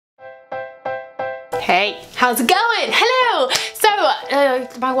Hey, how's it going? Hello! So,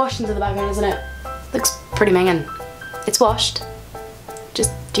 my washing's in the background, isn't it? Looks pretty minging. It's washed.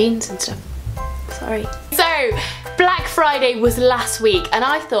 Just jeans and stuff. Sorry. So, Black Friday was last week and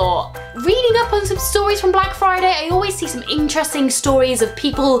I thought, reading up on some stories from Black Friday, I always see some interesting stories of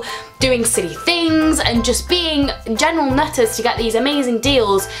people doing silly things and just being general nutters to get these amazing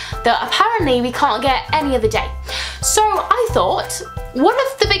deals that apparently we can't get any other day. So I thought, one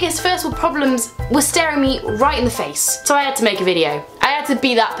of the biggest first world problems was staring me right in the face. So I had to make a video. I had to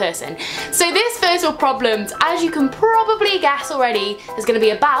be that person. So this first world problems, as you can probably guess already, is going to be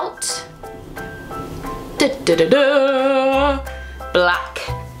about Black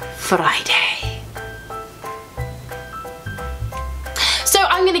Friday. So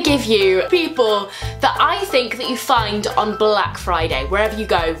I'm going to give you people that I think that you find on Black Friday, wherever you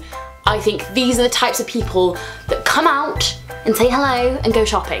go. I think these are the types of people that come out and say hello and go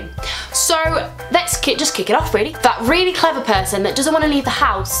shopping. So let's just kick it off really. That really clever person that doesn't want to leave the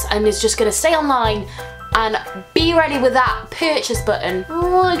house and is just going to stay online and be ready with that purchase button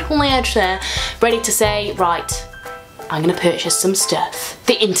right on the edge there, ready to say, right, I'm going to purchase some stuff.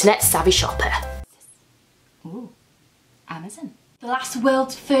 The internet savvy shopper. Ooh, Amazon. The last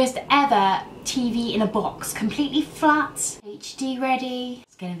world's first ever TV in a box, completely flat, HD ready.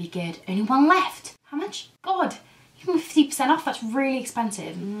 It's gonna be good. Only one left. How much? God, even with 50% off, that's really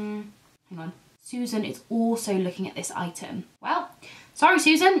expensive. Hang on. Susan is also looking at this item. Well, sorry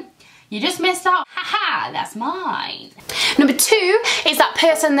Susan, you just missed out. Haha, that's mine. Number two is that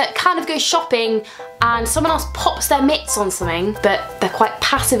person that kind of goes shopping and someone else pops their mitts on something, but they're quite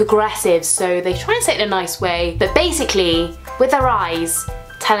passive aggressive, so they try and say it in a nice way, but basically, with their eyes,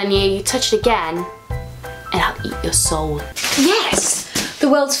 telling you touch it again and I'll eat your soul. Yes! The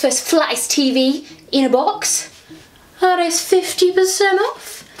world's first flattest TV in a box. That is 50%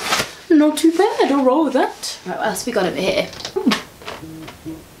 off. Not too bad, I'll roll with that. Right, what else have we got over here?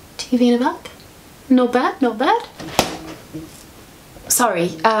 TV in a bag. Not bad, not bad. Sorry,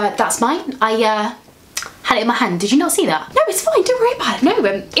 that's mine. I had it in my hand. Did you not see that? No, it's fine, don't worry about it. No,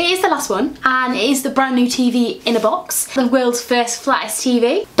 it is the last one, and it is the brand new TV in a box. The world's first flattest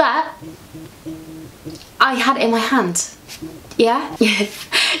TV, but I had it in my hand. Yeah? Yeah.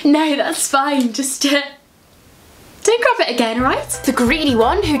 No, that's fine. Just don't grab it again, right? The greedy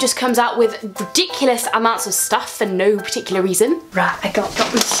one who just comes out with ridiculous amounts of stuff for no particular reason. Right, I got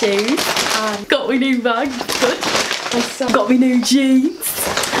my shoes, and got my new bag, good. Got my new jeans.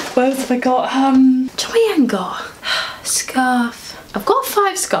 What else have I got? Triangle. Scarf. I've got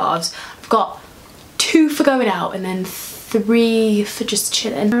 5 scarves. I've got 2 for going out and then 3 for just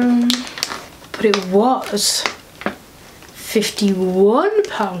chilling. But it was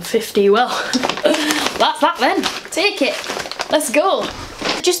 £51.50. Well, that's that then. Take it. Let's go.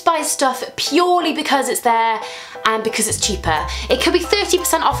 Just buy stuff purely because it's there and because it's cheaper. It could be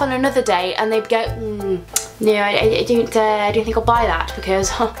 30% off on another day and they'd go, no, I don't think I'll buy that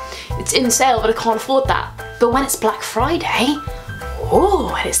because it's in sale but I can't afford that. But when it's Black Friday,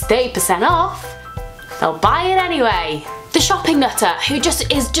 oh, and it's 30% off, they'll buy it anyway. The shopping nutter who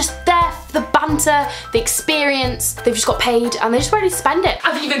is just there for the banter, the experience, they've just got paid and they're just ready to spend it.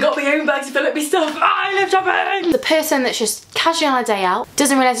 I've even got my own bag to fill up my stuff. I love shopping! The person that's just casually on a day out,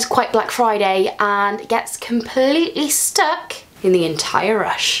 doesn't realise it's quite Black Friday and gets completely stuck in the entire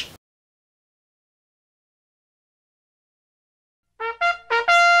rush.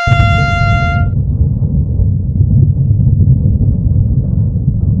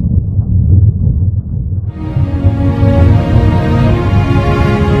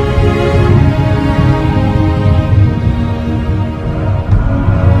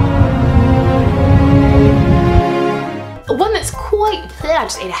 I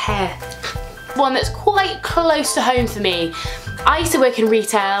just ate a hair. One that's quite close to home for me. I used to work in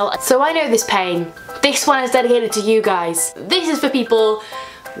retail, so I know this pain. This one is dedicated to you guys. This is for people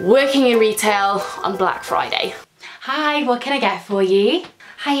working in retail on Black Friday. Hi, what can I get for you?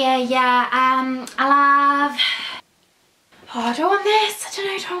 Hiya, yeah, I'll have... Oh, I don't want this. I don't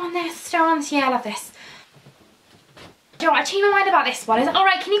know, do I want this? I don't want this. Yeah, I'll have this. Do you know what? I changed my mind about this one. Is that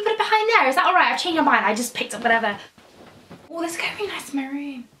alright? Can you put it behind there? Is that alright? I've changed my mind. I just picked up whatever. Oh, this is going really nice in my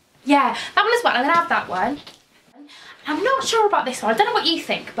room. Yeah, that one as well. I'm gonna have that one. I'm not sure about this one. I don't know what you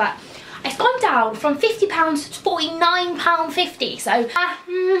think, but it's gone down from £50 to £49.50. So,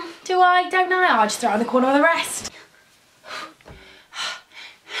 do I? Don't know. I'll just throw it in the corner with the rest.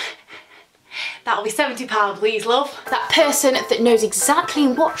 That'll be £70, please, love. That person that knows exactly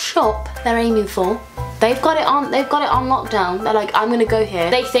what shop they're aiming for. They've got it on lockdown. They're like, I'm gonna go here.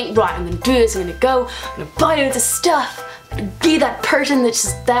 They think, right, I'm gonna do this, I'm gonna go, I'm gonna buy loads of stuff. be that person that's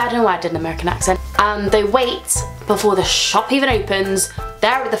just there. I don't know why I did an American accent. And they wait before the shop even opens.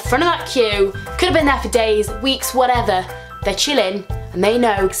 They're at the front of that queue. Could have been there for days, weeks, whatever. They're chilling and they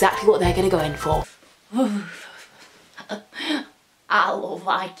know exactly what they're gonna go in for. I love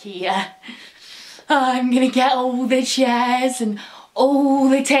IKEA. I'm gonna get all the chairs and all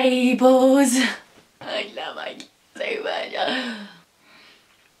the tables. I love IKEA so much.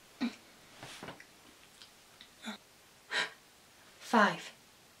 5,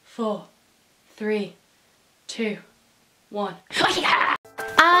 4, 3, 2, 1. IKEA!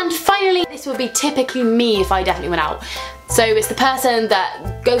 And finally, this would be typically me if I definitely went out. So it's the person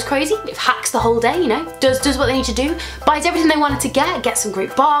that goes crazy, hacks the whole day, you know, does what they need to do, buys everything they wanted to get, gets some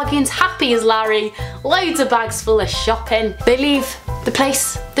great bargains, happy as Larry, loads of bags full of shopping. They leave the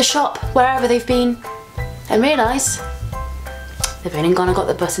place, the shop, wherever they've been, and realise they've been and gone and got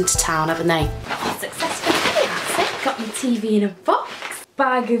the bus into town, haven't they? Oh, successful. That's it. Got my TV in a box,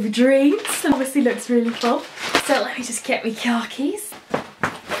 bag of drinks, obviously looks really full. So let me just get my car keys.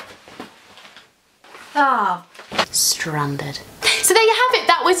 Ah. Stranded. So there you have it,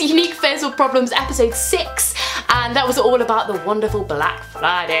 that was Unique First World Problems episode 6, and that was all about the wonderful Black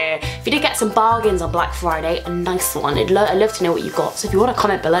Friday. If you did get some bargains on Black Friday, a nice one, I'd love to know what you got. So if you want to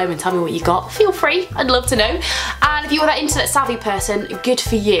comment below and tell me what you got, feel free, I'd love to know. And if you are that internet savvy person, good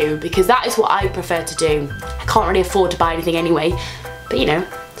for you, because that is what I prefer to do. I can't really afford to buy anything anyway, but you know,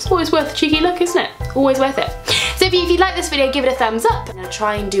 it's always worth a cheeky look, isn't it? Always worth it. So if you like this video, give it a thumbs up. I'm going to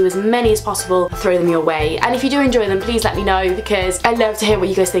try and do as many as possible, throw them your way. And if you do enjoy them, please let me know, because I love to hear what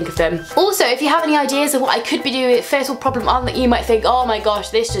you guys think of them. Also, if you have any ideas of what I could be doing a first world problem on that you might think, oh my gosh,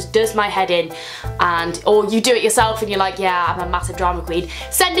 this just does my head in, or you do it yourself and you're like, yeah, I'm a massive drama queen,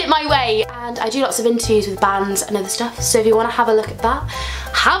 send it my way. And I do lots of interviews with bands and other stuff, so if you want to have a look at that,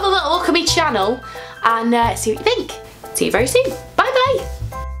 have a little look at my channel and see what you think. See you very soon. Bye bye.